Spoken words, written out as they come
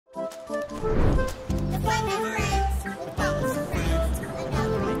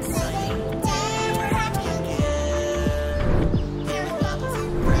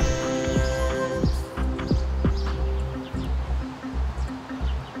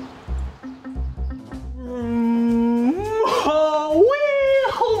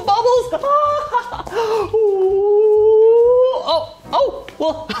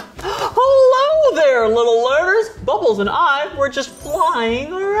Well, hello there, little learners. Bubbles and I were just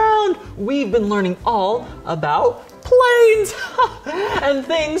flying around. We've been learning all about planes and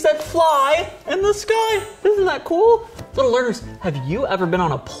things that fly in the sky. Isn't that cool? Little learners, have you ever been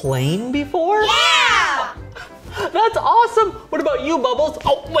on a plane before? Yeah! That's awesome. What about you, Bubbles?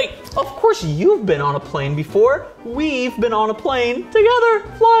 Oh, wait, of course you've been on a plane before. We've been on a plane together,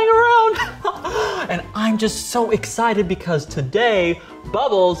 flying around. And I'm just so excited because today,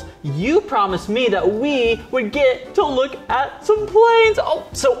 Bubbles, you promised me that we would get to look at some planes. Oh,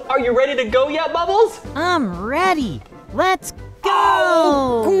 so are you ready to go yet, Bubbles? I'm ready. Let's go.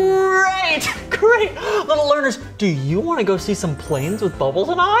 Oh, great, great. Little learners, do you want to go see some planes with Bubbles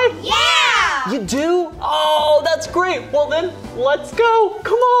and I? Yeah! You do? Oh, that's great. Well then, let's go.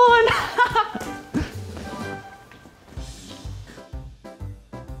 Come on.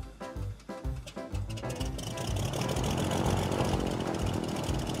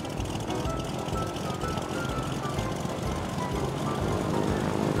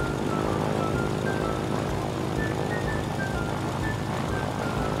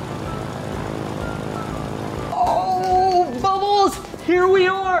 Here we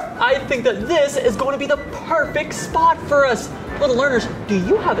are. I think that this is going to be the perfect spot for us. Little learners, do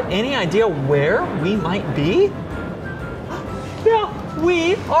you have any idea where we might be? Yeah,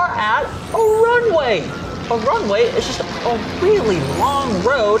 we are at a runway. A runway is just a really long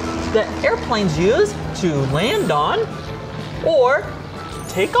road that airplanes use to land on or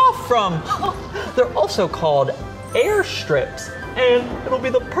take off from. They're also called airstrips. And it'll be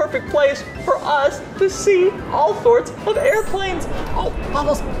the perfect place for us to see all sorts of airplanes. Oh,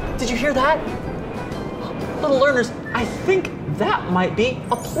 Bubbles, did you hear that? Little learners, I think that might be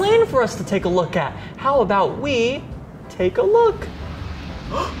a plane for us to take a look at. How about we take a look?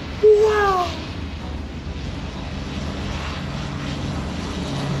 Wow!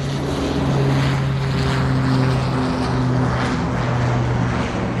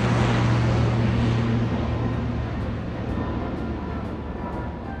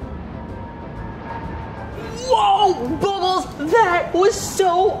 Whoa, Bubbles, that was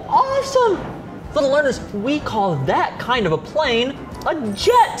so awesome! Little learners, we call that kind of a plane a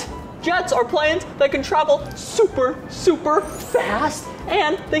jet. Jets are planes that can travel super, super fast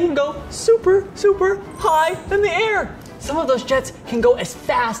and they can go super, super high in the air. Some of those jets can go as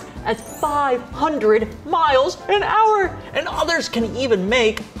fast as 500 miles an hour and others can even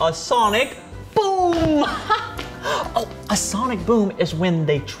make a sonic boom. Oh, a sonic boom is when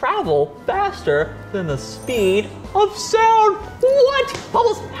they travel faster than the speed of sound. What?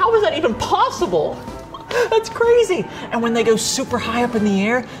 Bubbles, how is that even possible? That's crazy. And when they go super high up in the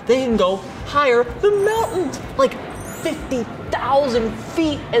air, they can go higher than mountains, like 50,000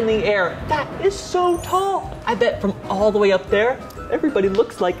 feet in the air. That is so tall. I bet from all the way up there, everybody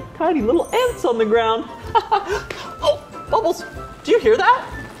looks like tiny little ants on the ground. Oh, Bubbles, do you hear that?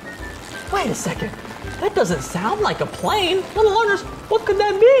 Wait a second. That doesn't sound like a plane. Little learners, what could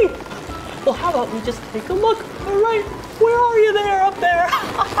that be? Well, how about we just take a look? All right, where are you there, up there?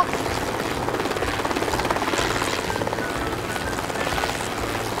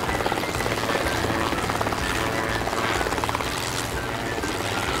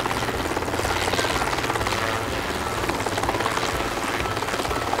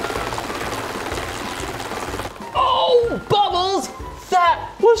 Oh, Bubbles! That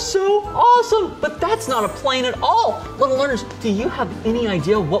was so awesome, but that's not a plane at all. Little learners, do you have any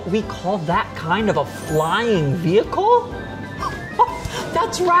idea what we call that kind of a flying vehicle? Oh,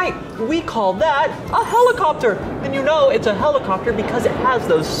 that's right, we call that a helicopter. And you know it's a helicopter because it has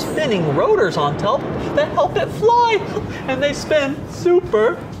those spinning rotors on top that help it fly. And they spin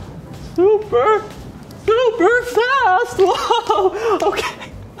super, super, super fast. Whoa,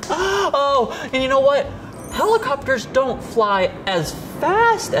 okay. Oh, and you know what? Helicopters don't fly as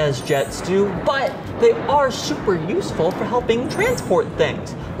fast as jets do, but they are super useful for helping transport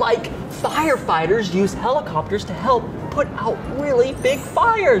things. Like firefighters use helicopters to help put out really big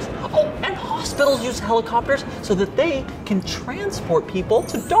fires. Oh, and hospitals use helicopters so that they can transport people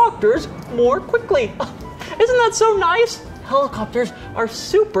to doctors more quickly. Isn't that so nice? Helicopters are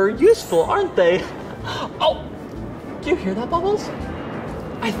super useful, aren't they? Oh, do you hear that, Bubbles?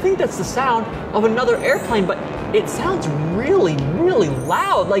 I think that's the sound of another airplane, but it sounds really, really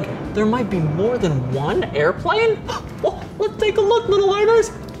loud. Like there might be more than one airplane. Well, let's take a look, little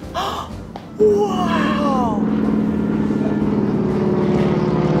learners. Wow.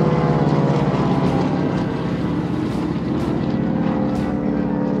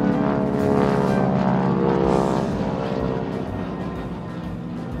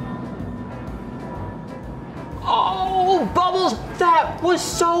 Oh, Bubbles, that was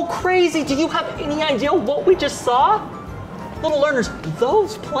crazy. Do you have any idea what we just saw? Little learners,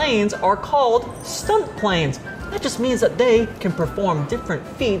 those planes are called stunt planes. That just means that they can perform different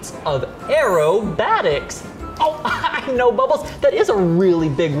feats of aerobatics. Oh, I know, Bubbles, that is a really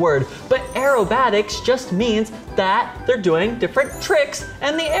big word, but aerobatics just means that they're doing different tricks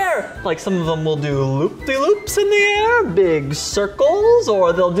in the air. Like some of them will do loop-de-loops in the air, big circles,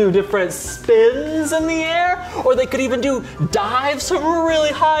 or they'll do different spins in the air, or they could even do dives from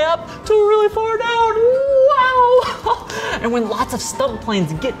really high up to really far down. Wow! And when lots of stunt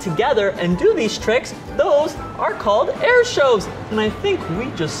planes get together and do these tricks, those are called air shows. And I think we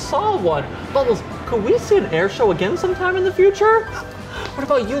just saw one. Bubbles, could we see an air show again sometime in the future? What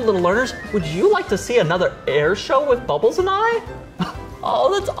about you, little learners? Would you like to see another air show with Bubbles and I?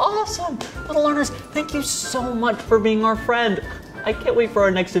 Oh, that's awesome. Little learners, thank you so much for being our friend. I can't wait for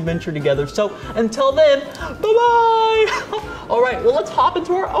our next adventure together. So until then, bye-bye. All right, well, let's hop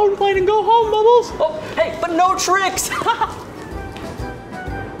into our own plane and go home, Bubbles. Oh, hey, but no tricks.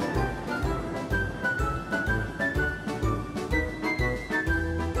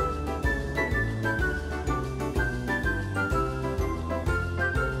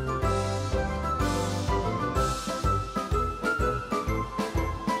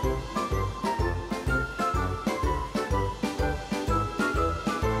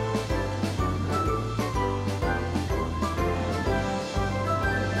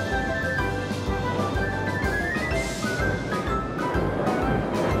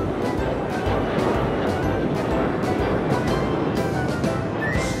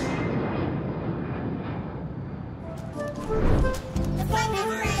 The fun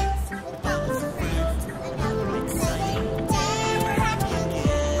never ends.